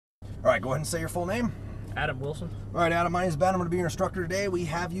All right, go ahead and say your full name. Adam Wilson. All right, Adam, my name is Ben. I'm going to be your instructor today. We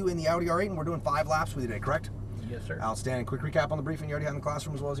have you in the Audi R8, and we're doing 5 laps with you today, correct? Yes, sir. Outstanding. Quick recap on the briefing you already had in the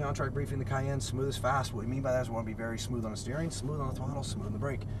classroom, as well as the on-track briefing. The Cayenne, smooth as fast. What we mean by that is we want to be very smooth on the steering, smooth on the throttle, smooth on the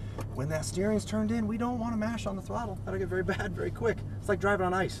brake. When that steering's turned in, we don't want to mash on the throttle. That'll get very bad very quick. It's like driving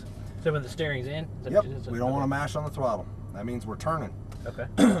on ice. So when the steering's in? Yep, we don't want to mash on the throttle. That means we're turning. Okay.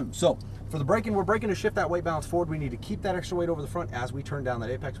 So, for the braking, we're braking to shift that weight balance forward. We need to keep that extra weight over the front as we turn down that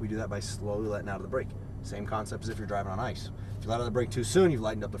apex. We do that by slowly letting out of the brake. Same concept as if you're driving on ice. If you let out of the brake too soon, you've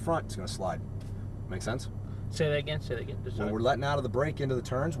lightened up the front, it's going to slide. Make sense? Say that again, say that again. When we're letting out of the brake into the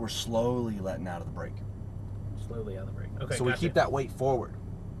turns, we're slowly letting out of the brake. Slowly out of the brake. Okay, so we keep that weight forward.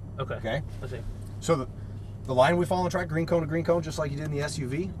 Okay. Okay? Let's see. So the line we follow on the track, green cone to green cone, just like you did in the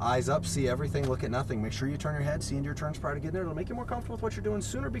SUV. Eyes up, see everything, look at nothing. Make sure you turn your head, see into your turns prior to getting there. It'll make you more comfortable with what you're doing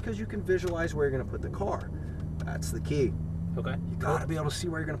sooner because you can visualize where you're going to put the car. That's the key. Okay. You got to be able to see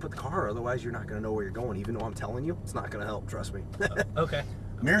where you're going to put the car, otherwise you're not going to know where you're going. Even though I'm telling you, it's not going to help, trust me. Okay.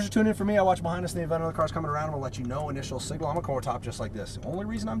 Mirrors are tuned in for me. I watch behind us in the event other cars coming around. I'm going to let you know initial signal. I'm going to come over top just like this. The only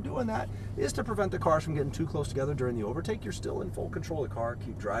reason I'm doing that is to prevent the cars from getting too close together during the overtake. You're still in full control of the car.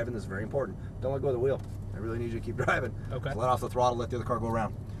 Keep driving. This is very important. Don't let go of the wheel. I really need you to keep driving. Okay. So let off the throttle, let the other car go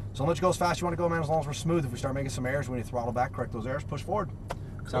around. So I'll let you go as fast as you want to go, man, as long as we're smooth. If we start making some errors, we need to throttle back, correct those errors, push forward.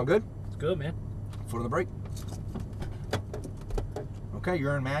 Cool. Sound good? It's good, man. Foot on the brake. Okay,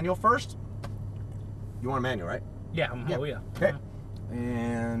 you're in manual first. You want a manual, right? Yeah. Oh, yeah. Okay.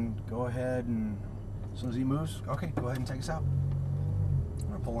 And go ahead and as soon as he moves, okay, go ahead and take us out.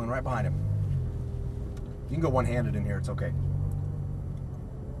 I'm gonna pull in right behind him. You can go one-handed in here, it's okay.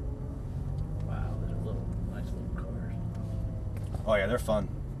 Wow, those are nice little cars. Oh yeah, they're fun.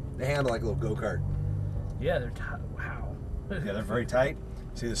 They handle like a little go-kart. Yeah, they're tight. Wow. Yeah, they're very tight.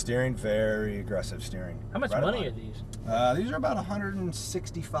 See the steering, very aggressive steering. How much money are these? These are about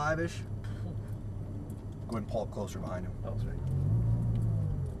 165-ish. Go ahead and pull up closer behind him. Oh, sorry.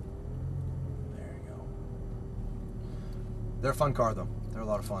 There you go. They're a fun car though. They're a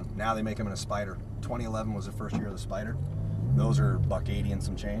lot of fun. Now they make them in a Spider. 2011 was the first year of the Spider. Those are $180 and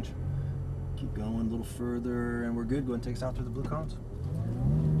some change. Keep going a little further and we're good. Go ahead and take us out through the blue cones.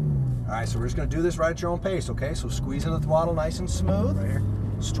 All right, so we're just gonna do this right at your own pace, okay? So squeeze in the throttle nice and smooth. Right here.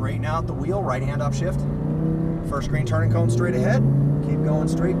 Straighten out the wheel, right hand upshift. First green turning cone straight ahead. Keep going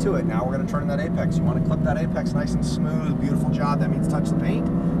straight to it. Now we're going to turn that apex. You want to clip that apex nice and smooth. Beautiful job. That means touch the paint.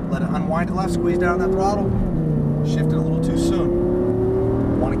 Let it unwind to the left. Squeeze down that throttle. Shift it a little too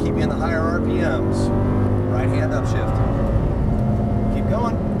soon. Want to keep you in the higher RPMs. Right hand upshift. Keep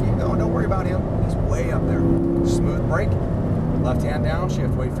going. Keep going. Don't worry about him. He's way up there. Smooth brake. Left hand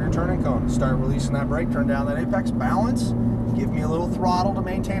downshift. Wait for your turning cone. Start releasing that brake. Turn down that apex. Balance. Give me a little throttle to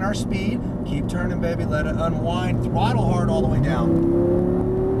maintain our speed. Keep turning, baby. Let it unwind. Throttle hard all the way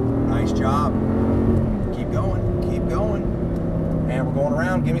down. Nice job. Keep going. Keep going. And we're going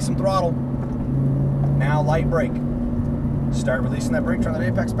around. Give me some throttle. Now light brake. Start releasing that brake. Turn that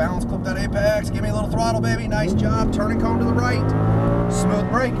apex. Balance. Clip that apex. Give me a little throttle, baby. Nice job. Turning cone to the right. Smooth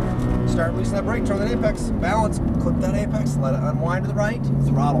brake. Start releasing that brake. Turn that apex. Balance. Clip that apex. Let it unwind to the right.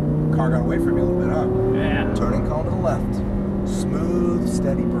 Throttle. Car got away from you a little bit, huh? Yeah. Turning cone to the left. Smooth,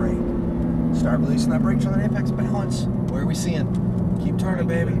 steady brake. Start releasing that brake, turn that apex, balance. Where are we seeing? Keep turning,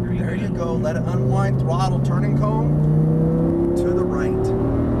 baby. There you go. Let it unwind, throttle, turning cone to the right.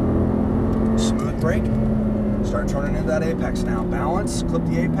 Smooth brake. Start turning into that apex now. Balance, clip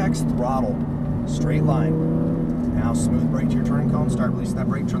the apex, throttle. Straight line. Now smooth brake to your turning cone. Start releasing that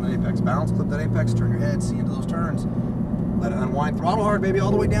brake, turn that apex. Balance, clip that apex, turn your head, see into those turns. Let it unwind, throttle hard, baby, all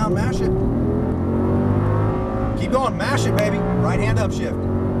the way down, mash it. Keep going, mash it, baby. Right hand upshift.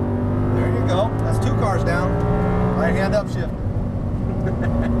 There you go. That's 2 cars down. Right hand upshift.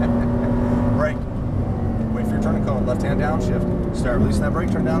 Brake. Wait for your turning cone. Left hand downshift. Start releasing that brake.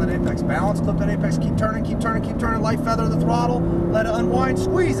 Turn down that apex. Balance. Clip that apex. Keep turning. Keep turning. Keep turning. Light feather the throttle. Let it unwind.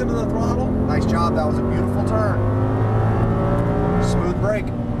 Squeeze into the throttle. Nice job. That was a beautiful turn. Smooth brake.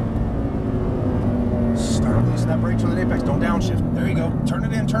 Start releasing that brake. Turn that apex. Don't downshift. There you go. Turn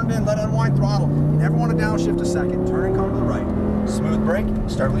it in. Turn it in. Let it unwind. Throttle. You never want to downshift a second. Turning cone to the right. Smooth brake.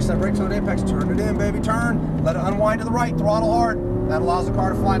 Start releasing that brake. Turn that apex. Turn it in, baby. Turn. Let it unwind to the right. Throttle hard. That allows the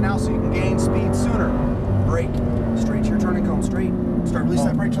car to fly now so you can gain speed sooner. Brake. Straight to your turning cone. Straight. Start releasing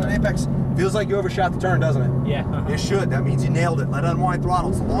that brake. Turn that apex. Feels like you overshot the turn, doesn't it? Yeah. It should. That means you nailed it. Let it unwind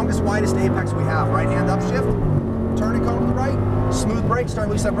throttle. It's the longest, widest apex we have. Right hand upshift. Turning cone to the right. Smooth brake. Start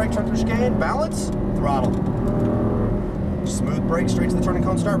releasing that brake. Turn through chicane. Balance. Throttle. Smooth brake, straight to the turning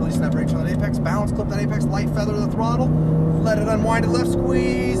cone, start releasing that brake on that apex, balance, clip that apex, light feather to the throttle, let it unwind to the left,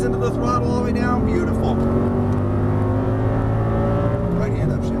 squeeze into the throttle all the way down, beautiful. Right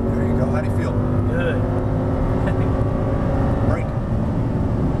hand upshift, there you go.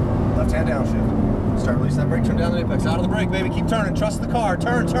 apex. Out of the brake, baby. Keep turning. Trust the car.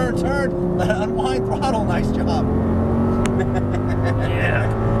 Turn, turn, turn. Let it unwind. Throttle. Nice job. Yeah.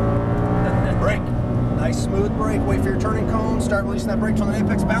 Brake. Nice smooth brake. Wait for your turning cone. Start releasing that brake. Turn that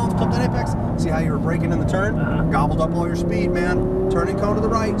apex. Balance. Clip that apex. See how you were braking in the turn? Gobbled up all your speed, man. Turning cone to the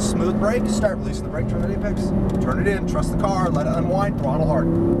right. Smooth brake. Start releasing the brake. Turn that apex. Turn it in. Trust the car. Let it unwind. Throttle hard.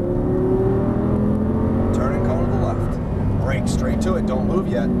 Turning cone to the left. Brake straight to it. Don't move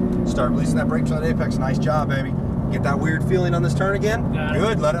yet. Start releasing that brake. Turn that apex. Nice job, baby. Get that weird feeling on this turn again?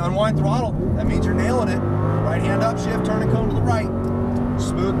 Good. Let it unwind. Throttle. That means you're nailing it. Right hand up. Shift. Turning cone to the right.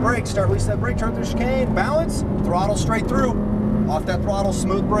 Smooth brake. Start releasing that brake. Turn through chicane. Balance. Throttle straight through. Off that throttle.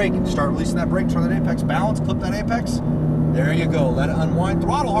 Smooth brake. Start releasing that brake. Turn that apex. Balance. Clip that apex. There you go. Let it unwind.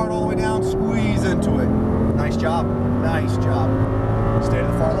 Throttle hard all the way down. Squeeze into it. Nice job. Nice job. Stay to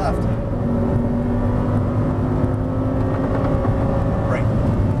the far left. Brake.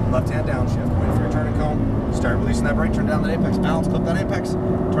 Left hand downshift. Wait for your turning cone. Start releasing that brake. Turn down that apex. Balance. Clip that apex.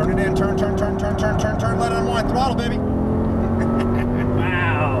 Turn it in. Turn, turn, turn, turn, turn, turn, turn. Let it unwind. Throttle, baby.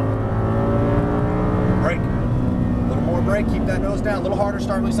 Wow. Brake. A little more brake. Keep that nose down. A little harder.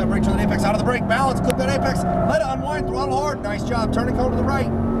 Start releasing that brake. Turn the apex. Out of the brake. Balance. Clip that apex. Let it unwind. Throttle hard. Nice job. Turning cone to the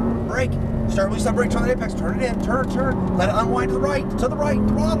right. Brake. Start releasing that brake. Turn the apex. Turn it in. Turn, turn. Let it unwind to the right. To the right.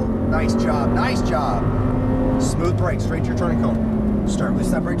 Throttle. Nice job. Nice job. Smooth brake. Straight to your turning cone. Start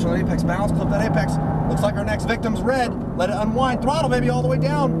releasing that brake. Turn the apex. Balance. Clip that apex. Looks like our next victim's red. Let it unwind. Throttle, baby, all the way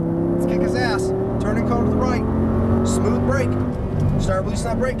down. Let's kick his ass. Turning cone to the right. Smooth brake. Start releasing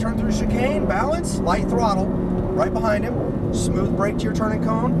that brake. Turn through the chicane. Balance. Light throttle. Right behind him. Smooth brake to your turning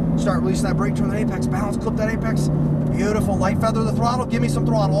cone. Start releasing that brake. Turn the apex. Balance. Clip that apex. Beautiful. Light feather the throttle. Give me some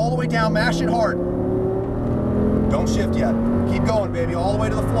throttle. All the way down. Mash it hard. Don't shift yet. Keep going, baby. All the way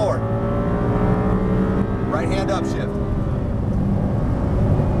to the floor. Right hand up shift.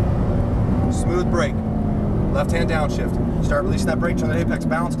 Smooth brake. Left hand downshift. Start releasing that brake. Turn that apex.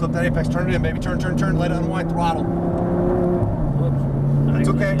 Balance. Clip that apex. Turn it in, baby. Turn, turn, turn. Let it unwind. Throttle. Whoops. It's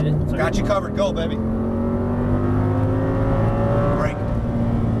okay. Got you covered. Go, baby. Brake.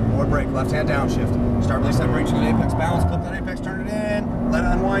 More brake. Left hand downshift. Start releasing that brake. Turn that apex. Balance. Clip that apex. Turn it in. Let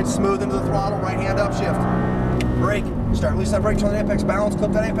it unwind. Smooth into the throttle. Right hand upshift. Brake. Start releasing that brake. Turn that apex. Balance.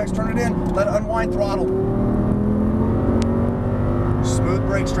 Clip that apex. Turn it in. Let it unwind. Throttle. Smooth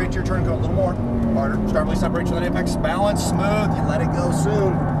brake. Straight to your turn cone. A little more. Harder. Start releasing that brake. Turn that apex. Balance. Smooth. You let it go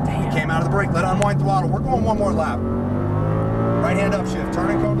soon. Damn. Came out of the brake. Let it unwind. Throttle. We're going one more lap. Right hand upshift.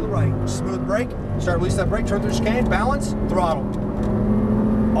 Turning cone to the right. Smooth brake. Start releasing that brake. Turn through chicane. Balance. Throttle.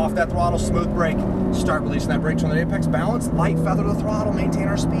 Off that throttle. Smooth brake. Start releasing that brake. Turn that apex. Balance. Light feather to the throttle. Maintain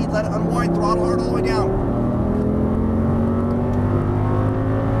our speed. Let it unwind. Throttle hard all the way down.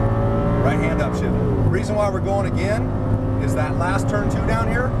 Right hand upshift. The reason why we're going again is that last turn 2 down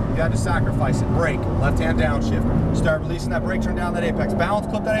here, you had to sacrifice it. Brake. Left hand downshift. Start releasing that brake. Turn down that apex. Balance.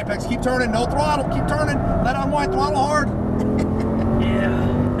 Clip that apex. Keep turning. No throttle. Keep turning. Let it unwind. Throttle hard. Yeah.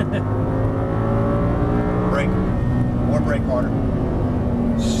 Brake. More brake harder.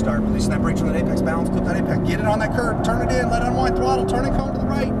 Start releasing that brake. Turn that apex. Balance. Clip that apex. Get it on that curve. Turn it in. Let it unwind. Throttle. Turning cone to the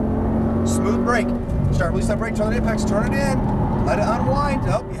right. Smooth brake. Start releasing that brake. Turn that apex. Turn it in. Let it unwind.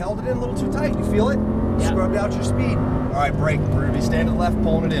 Oh, you held it in a little too tight. You feel it? Yeah. Scrubbed out your speed. All right, brake. We're going to be standing to the left,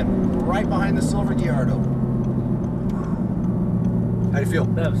 pulling it in. Right behind the silver Gallardo. How do you feel?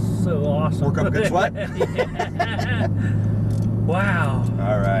 That was so awesome. Work up a good sweat? Yeah. Wow.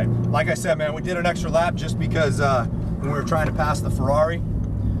 All right. Like I said, man, we did an extra lap just because when we were trying to pass the Ferrari,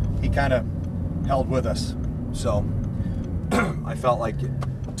 he kind of held with us. So I felt like it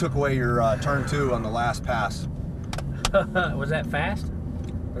took away your turn 2 on the last pass. Was that fast?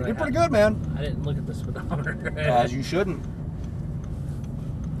 You did pretty good, man. I didn't look at the speedometer. As you shouldn't.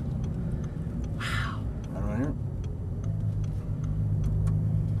 Wow. Right here.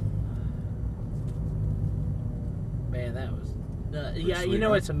 Man, that was yeah. sweet, You know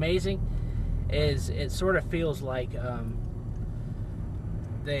huh? what's amazing is it sort of feels like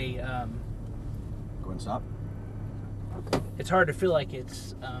they Go ahead and stop. it's hard to feel like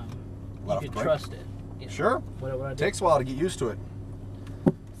it's Let you off could the brake? trust it. You know, Sure. what I It did. takes a while to get used to it.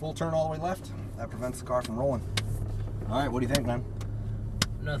 Full turn all the way left. That prevents the car from rolling. All right, what do you think, man?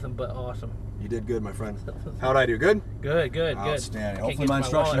 Nothing but awesome. You did good, my friend. How'd I do? Good? Good, good, good. Outstanding. I can't Hopefully get my to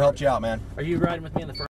instruction wallet. helped you out, man. Are you riding with me in the front?